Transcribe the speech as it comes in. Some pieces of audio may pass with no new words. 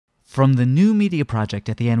From the new media project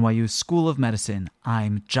at the NYU School of Medicine,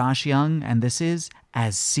 I'm Josh Young, and this is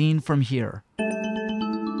As Seen From Here.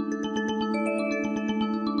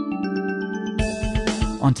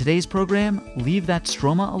 On today's program, leave that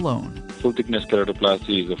stroma alone. Full-thickness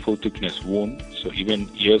keratoplasty is a full-thickness wound, so even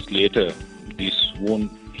years later, this wound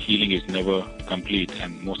healing is never complete,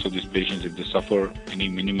 and most of these patients, if they suffer any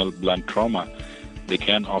minimal blunt trauma, they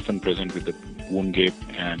can often present with the wound gape,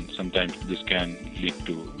 and sometimes this can lead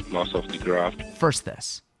to loss of the graft. First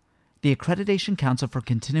this. The Accreditation Council for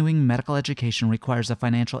Continuing Medical Education requires a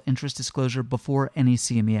financial interest disclosure before any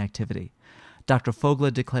CME activity. Dr.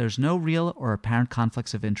 Fogla declares no real or apparent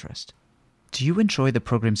conflicts of interest. Do you enjoy the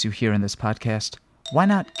programs you hear in this podcast? Why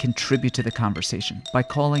not contribute to the conversation by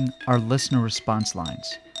calling our listener response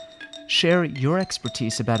lines? Share your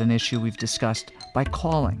expertise about an issue we've discussed by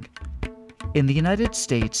calling. In the United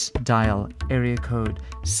States, dial area code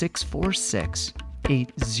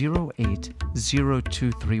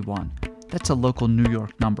 646-808-0231. That's a local New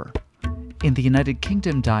York number. In the United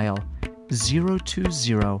Kingdom, dial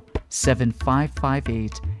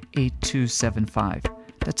 020-7558-8275.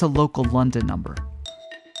 That's a local London number.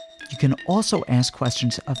 You can also ask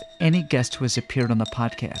questions of any guest who has appeared on the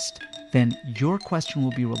podcast. Then your question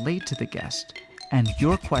will be relayed to the guest, and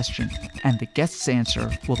your question and the guest's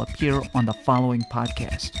answer will appear on the following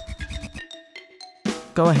podcast.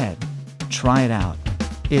 Go ahead, try it out.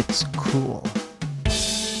 It's cool.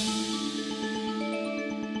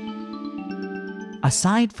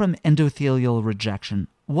 Aside from endothelial rejection,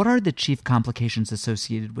 what are the chief complications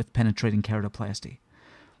associated with penetrating keratoplasty?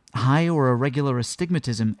 High or irregular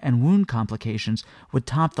astigmatism and wound complications would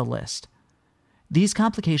top the list. These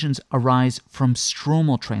complications arise from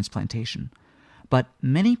stromal transplantation, but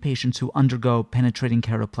many patients who undergo penetrating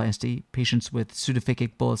keratoplasty, patients with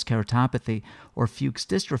pseudophakic bullous keratopathy or Fuchs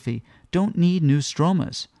dystrophy, don't need new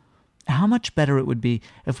stromas. How much better it would be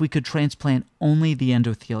if we could transplant only the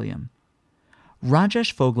endothelium.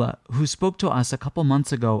 Rajesh Fogla, who spoke to us a couple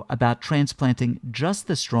months ago about transplanting just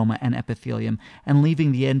the stroma and epithelium and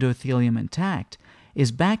leaving the endothelium intact,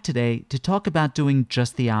 is back today to talk about doing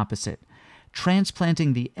just the opposite,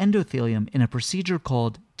 transplanting the endothelium in a procedure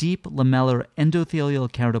called Deep Lamellar Endothelial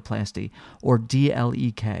Keratoplasty, or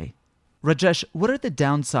DLEK. Rajesh, what are the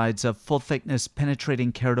downsides of full-thickness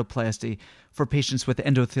penetrating keratoplasty for patients with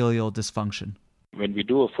endothelial dysfunction? When we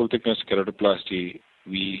do a full-thickness keratoplasty,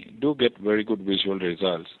 we do get very good visual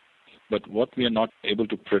results, but what we are not able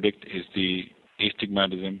to predict is the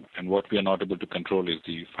astigmatism, and what we are not able to control is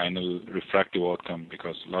the final refractive outcome,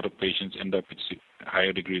 because a lot of patients end up with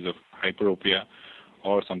higher degrees of hyperopia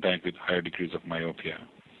or sometimes with higher degrees of myopia.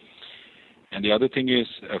 And the other thing is,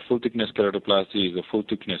 a full-thickness keratoplasty is a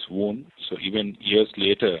full-thickness wound, so even years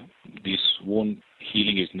later, this wound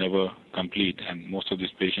healing is never complete, and most of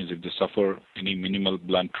these patients, if they suffer any minimal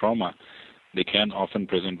blunt trauma, they can often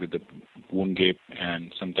present with the wound gape,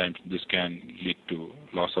 and sometimes this can lead to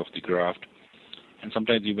loss of the graft, and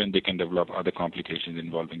sometimes even they can develop other complications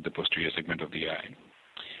involving the posterior segment of the eye.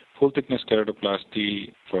 Full-thickness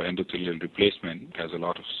keratoplasty for endothelial replacement has a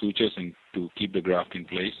lot of sutures to keep the graft in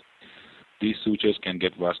place. These sutures can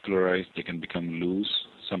get vascularized, they can become loose.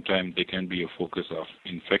 Sometimes they can be a focus of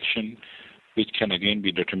infection, which can again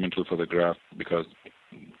be detrimental for the graft, because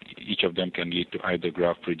each of them can lead to either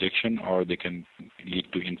graft rejection or they can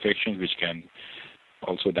lead to infections, which can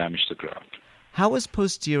also damage the graft. How was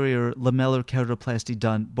posterior lamellar keratoplasty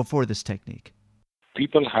done before this technique?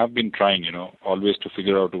 People have been trying, always to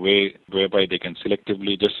figure out a way whereby they can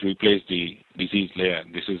selectively just replace the diseased layer.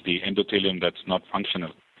 This is the endothelium that's not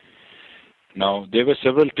functional. Now, there were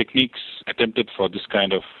several techniques attempted for this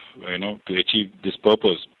kind of, to achieve this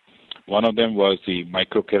purpose. One of them was the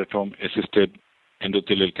microkeratome-assisted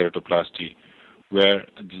endothelial keratoplasty, where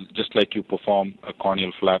just like you perform a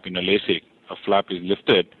corneal flap in a LASIK, a flap is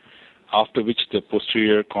lifted, after which the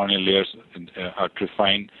posterior corneal layers are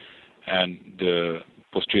trephined and the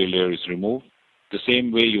posterior layer is removed. The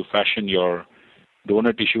same way you fashion your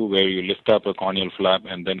donor tissue, where you lift up a corneal flap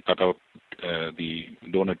and then cut out the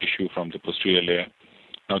donor tissue from the posterior layer.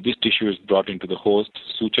 Now this tissue is brought into the host,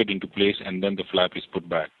 sutured into place, and then the flap is put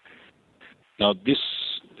back. Now this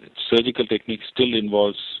surgical technique still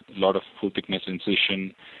involves a lot of full-thickness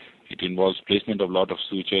incision. It involves placement of a lot of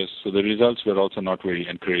sutures, so the results were also not very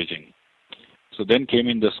encouraging. So then came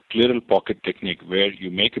in the scleral pocket technique, where you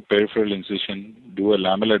make a peripheral incision, do a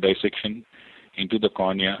lamellar dissection into the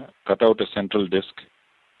cornea, cut out a central disc,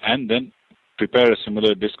 and then prepare a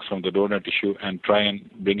similar disc from the donor tissue and try and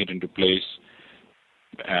bring it into place.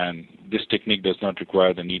 And this technique does not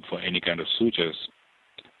require the need for any kind of sutures.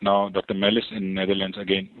 Now, Dr. Mellis in Netherlands,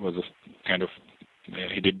 again, was a kind of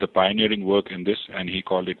He did the pioneering work in this, and he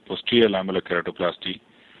called it posterior lamellar keratoplasty.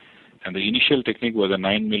 And the initial technique was a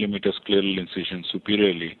 9 millimeter scleral incision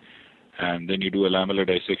superiorly, and then you do a lamellar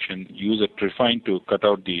dissection, use a trephine to cut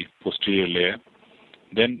out the posterior layer,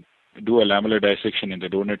 then do a lamellar dissection in the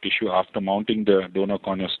donor tissue after mounting the donor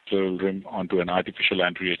corneal scleral rim onto an artificial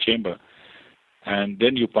anterior chamber, and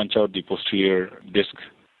then you punch out the posterior disc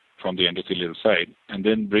from the endothelial side, and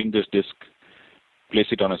then bring this disc, place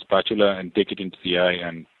it on a spatula and take it into the eye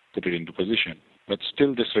and put it into position. But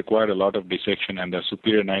still this required a lot of dissection, and the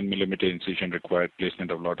superior 9 millimeter incision required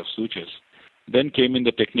placement of a lot of sutures. Then came in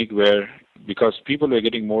the technique where, because people were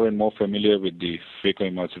getting more and more familiar with the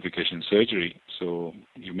phacoemulsification surgery, so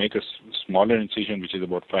you make a smaller incision which is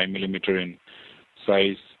about 5 millimeter in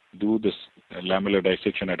size, do this lamellar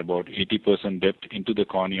dissection at about 80% depth into the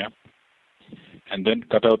cornea, and then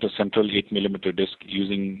cut out a central 8 millimeter disc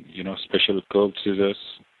using special curved scissors,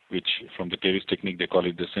 which from the Terry's technique they call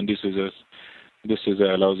it the Cindy scissors. This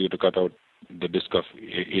scissor allows you to cut out the disc of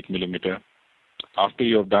 8 millimeter. After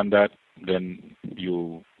you have done that, then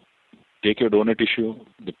you take your donor tissue,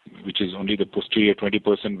 which is only the posterior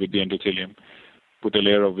 20% with the endothelium, put a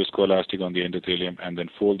layer of viscoelastic on the endothelium, and then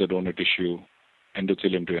fold the donor tissue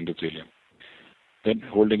endothelium to endothelium. Then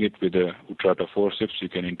holding it with a utrata forceps, you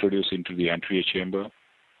can introduce into the anterior chamber.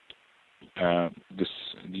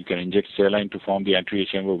 You can inject saline to form the anterior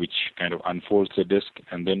chamber, which kind of unfolds the disc,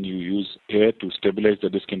 and then you use air to stabilize the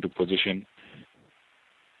disc into position.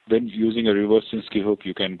 Then using a reverse Sinskey hook,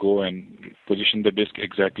 you can go and position the disc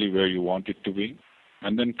exactly where you want it to be,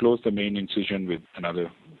 and then close the main incision with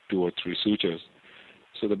another 2 or 3 sutures.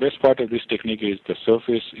 So the best part of this technique is the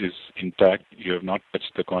surface is intact. You have not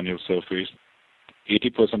touched the corneal surface.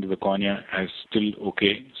 80% of the cornea is still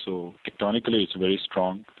okay, so tectonically it's very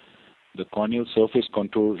strong. The corneal surface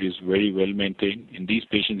contour is very well maintained. In these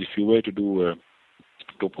patients, if you were to do a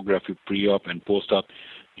topography pre-op and post-op,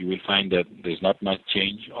 you will find that there's not much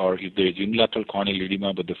change. Or if there is unilateral corneal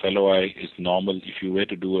edema but the fellow eye is normal, if you were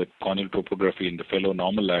to do a corneal topography in the fellow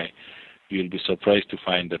normal eye, you will be surprised to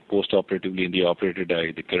find that post-operatively in the operated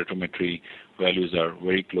eye, the keratometry values are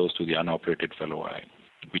very close to the unoperated fellow eye,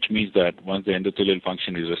 which means that once the endothelial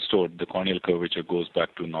function is restored, the corneal curvature goes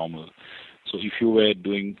back to normal. So if you were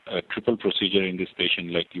doing a triple procedure in this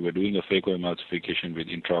patient, like you were doing a phacoemulsification with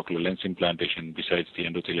intraocular lens implantation besides the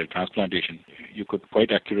endothelial transplantation, you could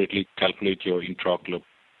quite accurately calculate your intraocular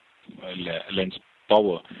lens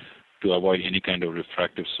power to avoid any kind of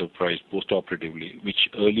refractive surprise post-operatively, which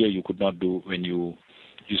earlier you could not do when you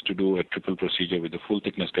used to do a triple procedure with a full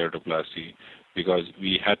thickness keratoplasty, because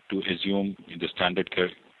we had to assume the standard K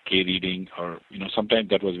reading, or sometimes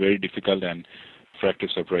that was very difficult and refractive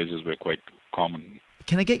surprises were quite common.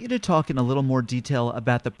 Can I get you to talk in a little more detail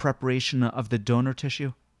about the preparation of the donor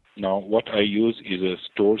tissue? Now, what I use is a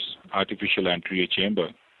Storrs artificial anterior chamber.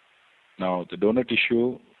 Now, the donor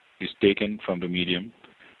tissue is taken from the medium,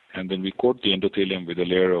 and then we coat the endothelium with a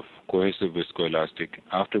layer of cohesive viscoelastic,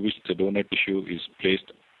 after which the donor tissue is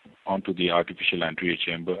placed onto the artificial anterior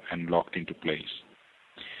chamber and locked into place.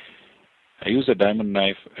 I use a diamond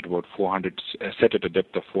knife at about 400, set at a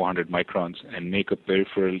depth of 400 microns, and make a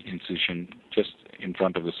peripheral incision just in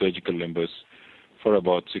front of the surgical limbus for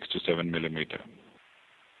about 6 to 7 millimeter.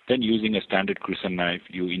 Then using a standard crescent knife,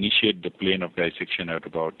 you initiate the plane of dissection at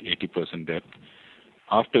about 80% depth,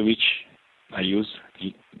 after which I use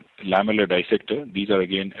lamellar dissector. These are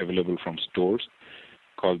again available from Storrs,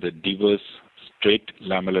 called the Devers straight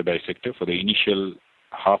lamellar dissector for the initial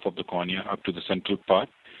half of the cornea up to the central part.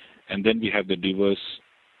 And then we have the Devers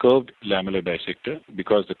curved lamellar dissector,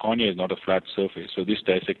 because the cornea is not a flat surface. So this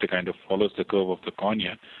dissector kind of follows the curve of the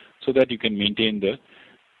cornea so that you can maintain the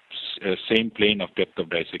same plane of depth of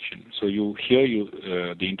dissection. So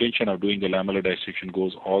the intention of doing the lamellar dissection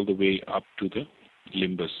goes all the way up to the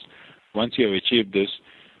limbus. Once you have achieved this,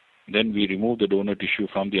 then we remove the donor tissue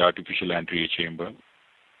from the artificial anterior chamber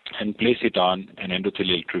and place it on an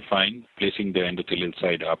endothelial trephine, placing the endothelial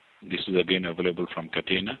side up. This is again available from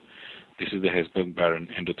Catena. This is the Hesburgh-Barron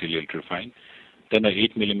endothelial trephine. Then an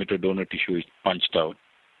 8 millimeter donor tissue is punched out,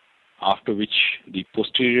 after which the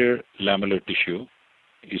posterior lamellar tissue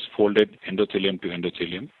is folded endothelium to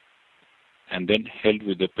endothelium and then held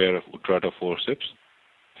with a pair of utrata forceps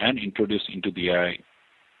and introduced into the eye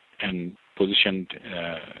and positioned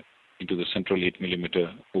into the central 8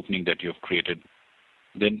 millimeter opening that you have created.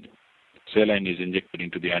 Then saline is injected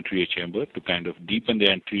into the anterior chamber to kind of deepen the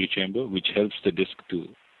anterior chamber, which helps the disc to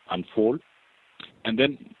unfold. And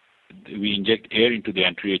then we inject air into the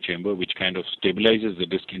anterior chamber, which kind of stabilizes the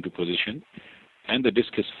disc into position, and the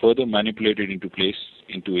disc is further manipulated into place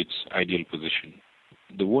into its ideal position.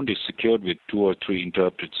 the wound is secured with 2 or 3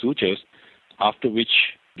 interrupted sutures, after which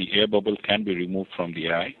the air bubble can be removed from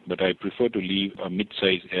the eye, but I prefer to leave a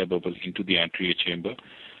mid-size air bubble into the anterior chamber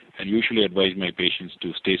and usually advise my patients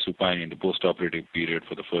to stay supine in the post-operative period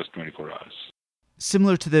for the first 24 hours.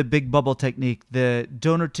 Similar to the big bubble technique, the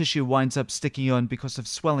donor tissue winds up sticking on because of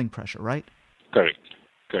swelling pressure, right? Correct.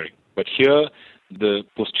 But here, the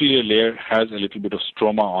posterior layer has a little bit of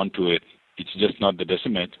stroma onto it. It's just not the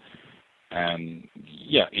decimate. And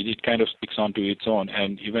it kind of sticks onto its own.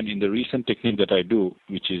 And even in the recent technique that I do,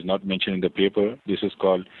 which is not mentioned in the paper, this is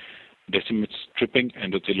called decimate stripping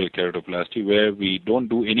endothelial keratoplasty, where we don't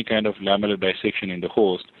do any kind of lamellar dissection in the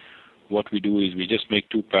host. What we do is we just make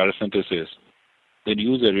 2 paracenteses, then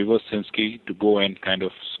use a reverse Sensky to go and kind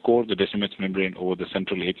of score the decimates membrane over the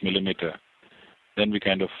central 8 millimeter. Then we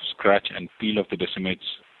kind of scratch and peel off the decimates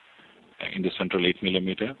in the central 8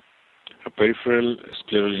 millimeter. A peripheral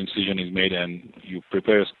scleral incision is made and you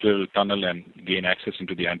prepare a scleral tunnel and gain access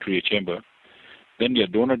into the anterior chamber. Then your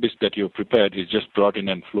donor disc that you've prepared is just brought in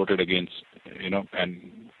and floated against,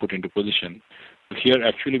 and put into position. But here,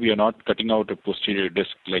 actually, we are not cutting out a posterior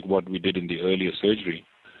disc like what we did in the earlier surgery.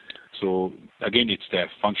 So, again, it's the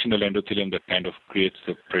functional endothelium that kind of creates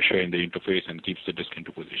the pressure in the interface and keeps the disc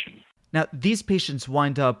into position. Now, these patients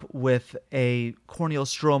wind up with a corneal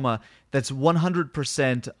stroma that's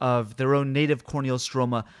 100% of their own native corneal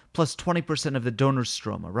stroma plus 20% of the donor's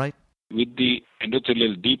stroma, right? With the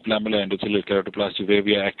deep lamellar endothelial keratoplasty, where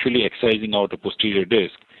we are actually excising out a posterior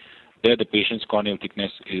disc, there the patient's corneal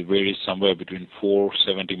thickness varies somewhere between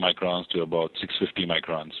 470 microns to about 650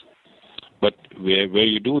 microns. But where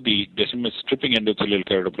you do the decimate stripping endothelial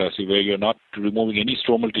keratoplasty, where you're not removing any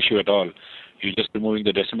stromal tissue at all, you're just removing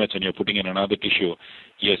the decimates and you're putting in another tissue,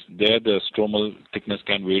 yes, there the stromal thickness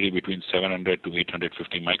can vary between 700 to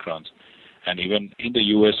 850 microns. And even in the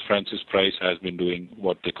US, Francis Price has been doing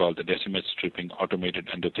what they call the decimate stripping automated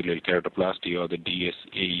endothelial keratoplasty, or the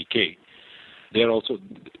DSAEK.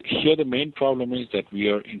 Here the main problem is that we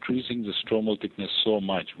are increasing the stromal thickness so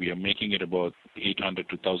much. We are making it about 800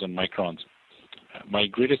 to 1000 microns. My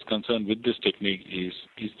greatest concern with this technique is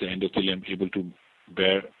the endothelium able to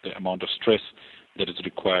bear the amount of stress that is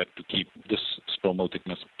required to keep this stromal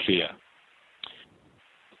thickness clear.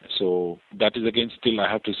 So that is again still I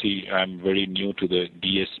have to see. I'm very new to the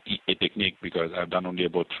DSEK technique because I've done only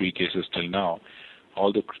about 3 cases till now.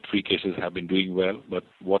 All the 3 cases have been doing well, but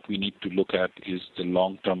what we need to look at is the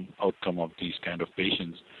long-term outcome of these kind of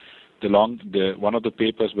patients. One of the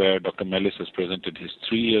papers where Dr. Mellis has presented his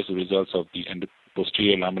 3 years results of the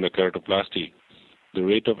posterior lamellar keratoplasty, the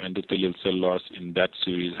rate of endothelial cell loss in that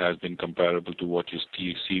series has been comparable to what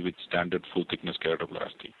you see with standard full-thickness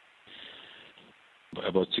keratoplasty.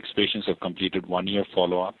 About 6 patients have completed 1-year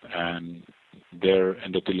follow-up, and their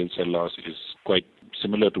endothelial cell loss is quite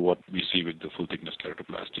similar to what we see with the full-thickness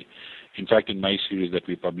keratoplasty. In fact, in my series that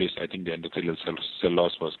we published, I think the endothelial cell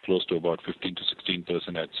loss was close to about 15 to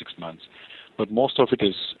 16% at 6 months. But most of it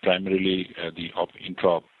is primarily the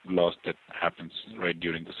intra-op loss that happens right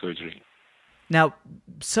during the surgery. Now,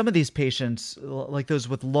 some of these patients, like those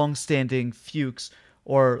with long-standing Fuchs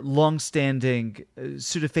or long-standing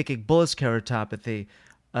pseudophakic bullous keratopathy,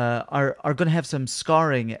 are going to have some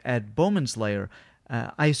scarring at Bowman's layer.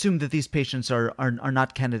 I assume that these patients are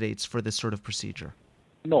not candidates for this sort of procedure.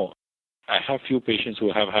 No. I have few patients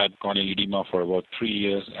who have had corneal edema for about 3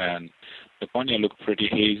 years, and the cornea looked pretty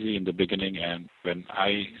hazy in the beginning, and when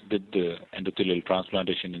I did the endothelial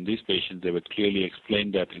transplantation in these patients, they would clearly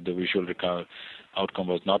explain that the visual outcome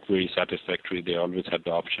was not very satisfactory. They always had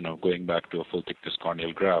the option of going back to a full-thickness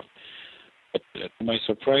corneal graft. But to my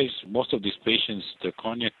surprise, most of these patients, the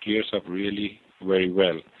cornea clears up really very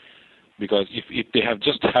well. Because if they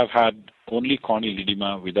have had only corneal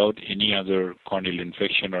edema without any other corneal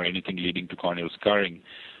infection or anything leading to corneal scarring,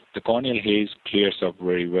 the corneal haze clears up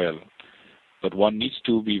very well. But one needs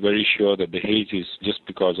to be very sure that the haze is just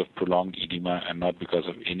because of prolonged edema and not because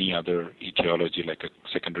of any other etiology like a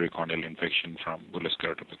secondary corneal infection from bullous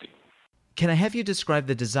keratopathy. Can I have you describe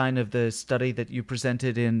the design of the study that you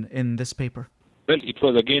presented in this paper? Well, it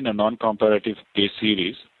was again a non-comparative case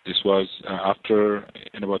series. This was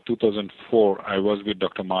in about 2004, I was with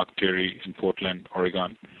Dr. Mark Terry in Portland,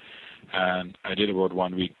 Oregon, and I did about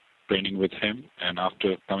 1 week training with him. And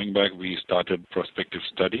after coming back, we started prospective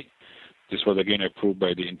study. This was again approved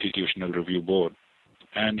by the Institutional Review Board,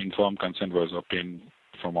 and informed consent was obtained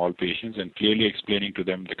from all patients, and clearly explaining to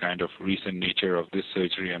them the kind of recent nature of this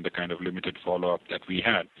surgery and the kind of limited follow-up that we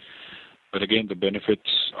had. But again, the benefits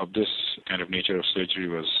of this kind of nature of surgery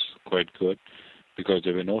was quite good because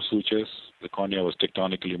there were no sutures, the cornea was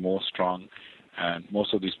tectonically more strong, And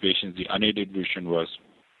most of these patients, the unaided vision was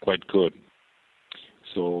quite good.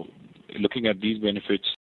 So looking at these benefits,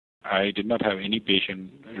 I did not have any patient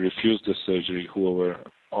refuse the surgery who were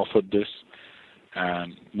offered this.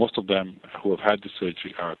 And most of them who have had the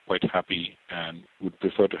surgery are quite happy and would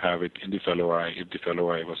prefer to have it in the fellow eye if the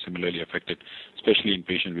fellow eye was similarly affected, especially in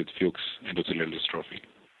patients with Fuchs endothelial dystrophy.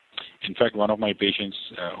 In fact, one of my patients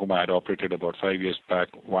whom I had operated about 5 years back,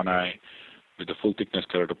 one eye with a full thickness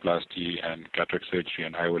keratoplasty and cataract surgery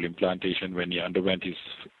and IOL implantation, when he underwent his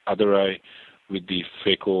other eye with the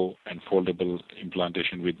phaco and foldable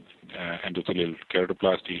implantation with endothelial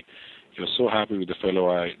keratoplasty, he was so happy with the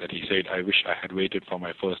fellow eye that he said, I wish I had waited for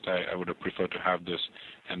my first eye. I would have preferred to have this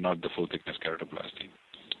and not the full thickness keratoplasty.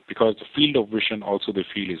 Because the field of vision also they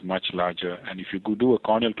feel is much larger. And if you could do a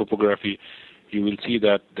corneal topography, you will see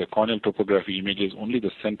that the corneal topography images only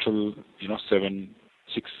the central,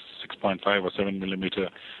 6.5 or 7 millimeter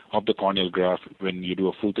of the corneal graft when you do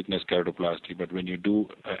a full thickness keratoplasty. But when you do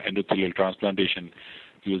endothelial transplantation,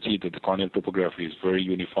 you will see that the corneal topography is very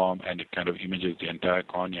uniform and it kind of images the entire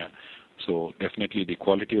cornea. So definitely the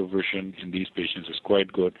quality of vision in these patients is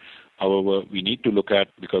quite good. However, we need to look at,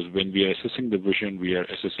 because when we are assessing the vision, we are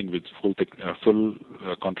assessing with full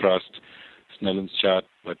contrast Snellen's chart.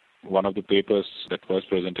 But one of the papers that was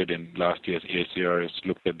presented in last year's ASFH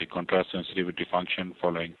looked at the contrast sensitivity function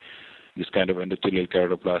following this kind of endothelial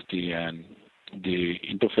keratoplasty, and the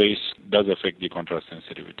interface does affect the contrast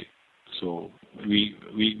sensitivity. So we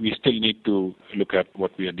still need to look at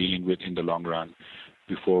what we are dealing with in the long run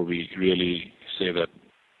before we really say that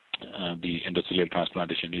the endothelial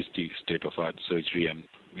transplantation is the state-of-art surgery and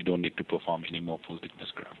we don't need to perform any more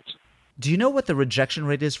full-thickness grafts. Do you know what the rejection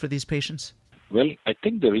rate is for these patients? Well, I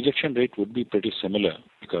think the rejection rate would be pretty similar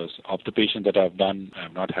because of the patients that I've done, I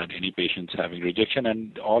have not had any patients having rejection,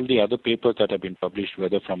 and all the other papers that have been published,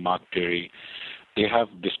 whether from Mark Terry, they have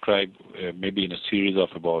described maybe in a series of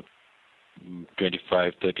about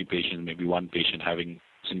 25, 30 patients, maybe one patient having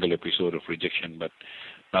single episode of rejection, but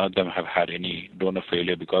none of them have had any donor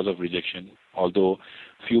failure because of rejection, although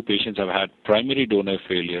few patients have had primary donor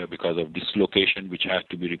failure because of dislocation, which has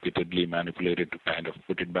to be repeatedly manipulated to kind of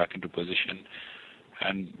put it back into position.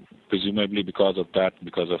 And presumably because of that,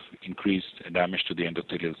 because of increased damage to the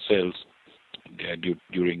endothelial cells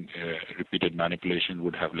during repeated manipulation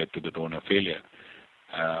would have led to the donor failure.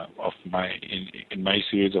 In my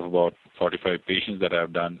series of about 45 patients that I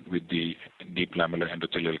have done with the deep lamellar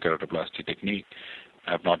endothelial keratoplasty technique,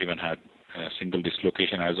 I have not even had a single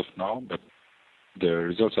dislocation as of now, but the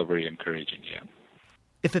results are very encouraging, yeah.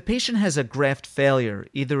 If a patient has a graft failure,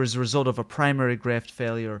 either as a result of a primary graft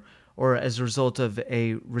failure or as a result of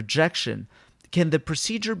a rejection, can the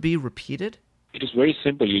procedure be repeated? It is very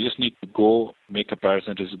simple. You just need to go make a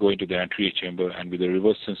paracentesis, go into the anterior chamber, and with a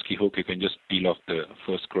reverse Sinskey hook, you can just peel off the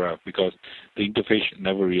first graft because the interface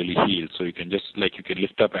never really heals. So you can just, you can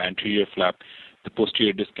lift up an anterior flap. The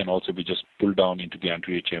posterior disc can also be just pulled down into the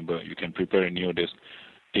anterior chamber. You can prepare a new disc,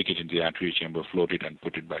 take it into the anterior chamber, float it, and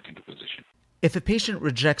put it back into position. If a patient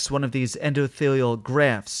rejects one of these endothelial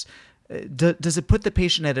grafts, does it put the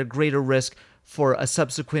patient at a greater risk for a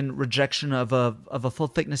subsequent rejection of a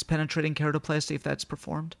full-thickness penetrating keratoplasty if that's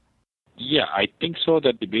performed? Yeah, I think so,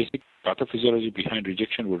 that the basic pathophysiology behind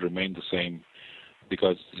rejection would remain the same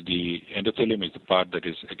because the endothelium is the part that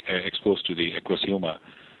is exposed to the aqueous humor.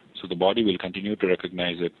 So the body will continue to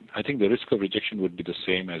recognize it. I think the risk of rejection would be the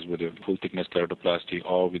same as with a full-thickness keratoplasty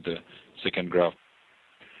or with the second graft.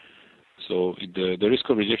 So the risk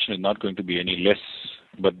of rejection is not going to be any less,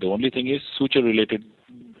 but the only thing is suture-related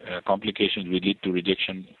complications will lead to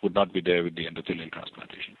rejection would not be there with the endothelial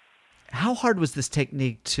transplantation. How hard was this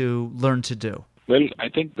technique to learn to do? Well, I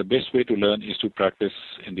think the best way to learn is to practice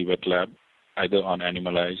in the wet lab, either on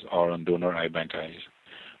animal eyes or on donor eye bank eyes.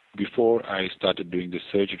 Before I started doing this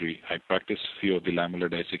surgery, I practiced a few of the lamellar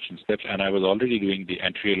dissection steps, and I was already doing the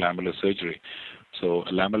anterior lamellar surgery. So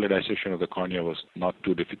a lamellar dissection of the cornea was not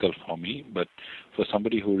too difficult for me, but for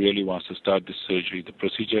somebody who really wants to start this surgery, the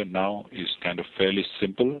procedure now is kind of fairly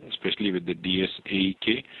simple, especially with the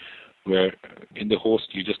DSAEK, where in the host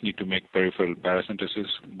you just need to make peripheral paracentesis,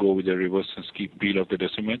 go with a reverse Sinskey peel of the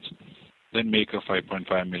deciments, then make a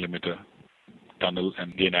 5.5 millimeter tunnel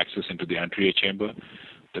and gain access into the anterior chamber.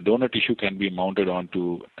 The donor tissue can be mounted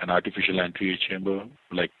onto an artificial anterior chamber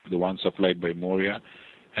like the one supplied by Moria,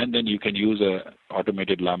 and then you can use a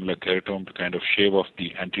automated lamellar keratome to kind of shave off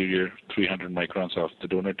the anterior 300 microns of the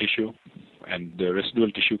donor tissue, and the residual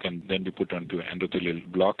tissue can then be put onto an endothelial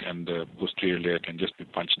block, and the posterior layer can just be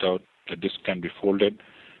punched out. The disc can be folded,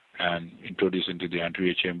 and introduced into the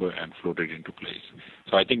anterior chamber and floated into place.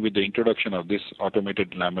 So I think with the introduction of this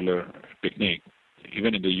automated lamellar technique,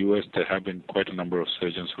 even in the US, there have been quite a number of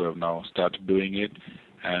surgeons who have now started doing it.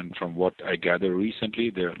 And from what I gather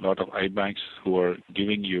recently, there are a lot of eye banks who are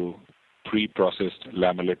giving you pre-processed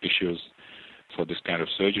lamellar tissues for this kind of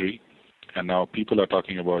surgery. And now people are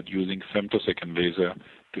talking about using femtosecond laser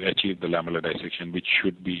to achieve the lamellar dissection, which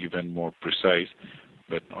should be even more precise,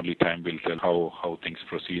 but only time will tell how things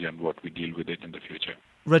proceed and what we deal with it in the future.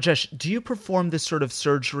 Rajesh, do you perform this sort of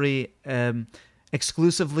surgery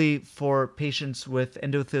exclusively for patients with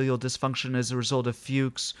endothelial dysfunction as a result of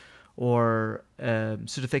Fuchs or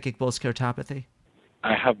pseudophakic bullous keratopathy?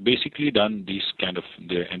 I have basically done the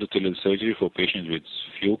endothelial surgery for patients with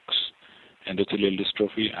Fuchs endothelial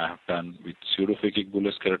dystrophy. I have done with pseudophakic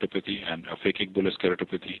bullous keratopathy and aphakic bullous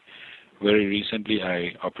keratopathy. Very recently,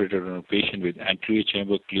 I operated on a patient with anterior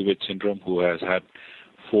chamber cleavage syndrome who has had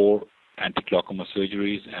 4 anti-glaucoma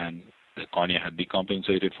surgeries, and the cornea had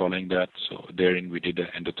decompensated following that. So therein we did an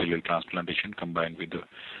endothelial transplantation combined with the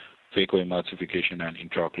phacoemulsification and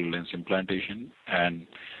intraocular lens implantation. And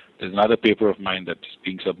there's another paper of mine that is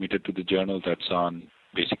being submitted to the journal that's one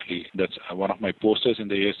of my posters in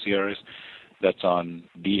the ASCRS that's on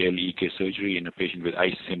DLEK surgery in a patient with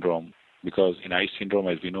ICE syndrome. Because in ICE syndrome,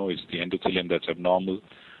 as we know, it's the endothelium that's abnormal,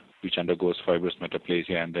 which undergoes fibrous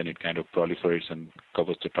metaplasia, and then it kind of proliferates and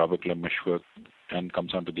covers the trabecular meshwork and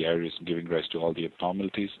comes onto the iris, giving rise to all the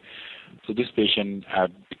abnormalities. So this patient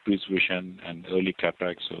had decreased vision and early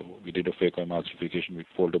cataract, so we did a phacoemulsification with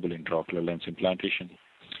foldable intraocular lens implantation.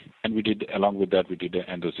 And along with that, we did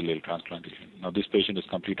an endothelial transplantation. Now this patient has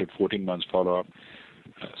completed 14 months follow-up.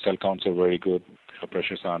 Cell counts are very good. Her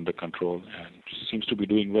pressures are under control and seems to be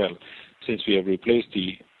doing well. Since we have replaced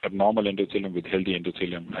the abnormal endothelium with healthy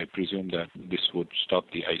endothelium, I presume that this would stop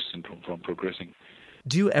the ICE syndrome from progressing.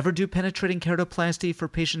 Do you ever do penetrating keratoplasty for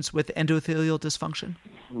patients with endothelial dysfunction?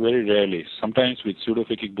 Very rarely. Sometimes with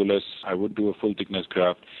pseudophakic bullous, I would do a full thickness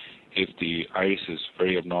graft if the iris is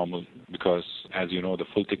very abnormal, because as you know, the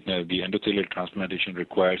full thickness, the endothelial transplantation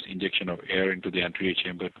requires injection of air into the anterior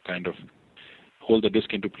chamber to kind of hold the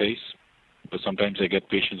disc into place. But sometimes I get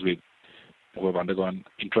patients who have undergone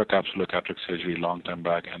intracapsular cataract surgery long time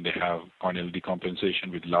back, and they have corneal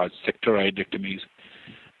decompensation with large sector iridectomies.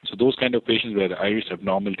 So those kind of patients where the iris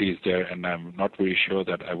abnormality is there, and I'm not very sure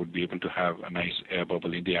that I would be able to have a nice air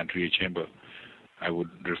bubble in the anterior chamber, I would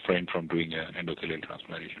refrain from doing an endothelial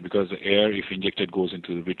transplantation, because the air, if injected, goes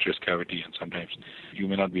into the vitreous cavity, and sometimes you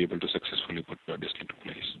may not be able to successfully put your disc into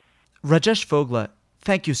place. Rajesh Fogla,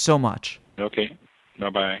 thank you so much. Okay,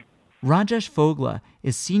 bye-bye. Rajesh Fogla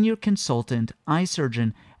is Senior Consultant, Eye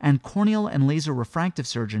Surgeon, and Corneal and Laser Refractive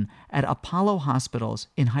Surgeon at Apollo Hospitals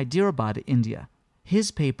in Hyderabad, India.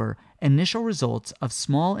 His paper, Initial Results of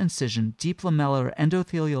Small Incision Deep Lamellar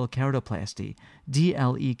Endothelial Keratoplasty,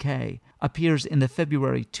 DLEK, appears in the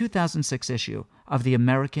February 2006 issue of the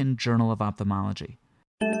American Journal of Ophthalmology.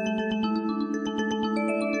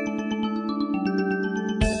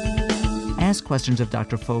 Ask questions of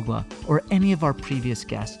Dr. Fogla or any of our previous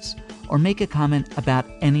guests, or make a comment about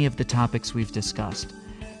any of the topics we've discussed.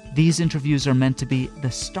 These interviews are meant to be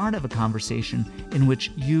the start of a conversation in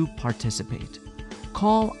which you participate.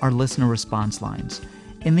 Call our listener response lines.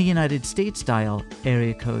 In the United States, dial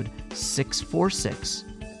area code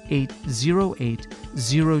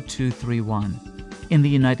 646-808-0231. In the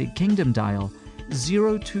United Kingdom, dial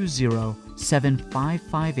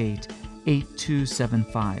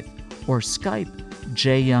 020-7558-8275 or Skype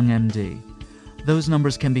JYoungMD. Those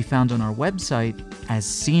numbers can be found on our website,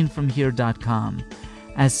 asseenfromhere.com.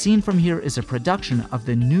 As Seen From Here is a production of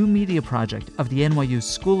the New Media Project of the NYU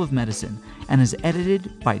School of Medicine and is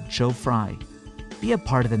edited by Joe Fry. Be a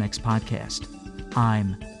part of the next podcast.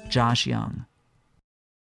 I'm Josh Young.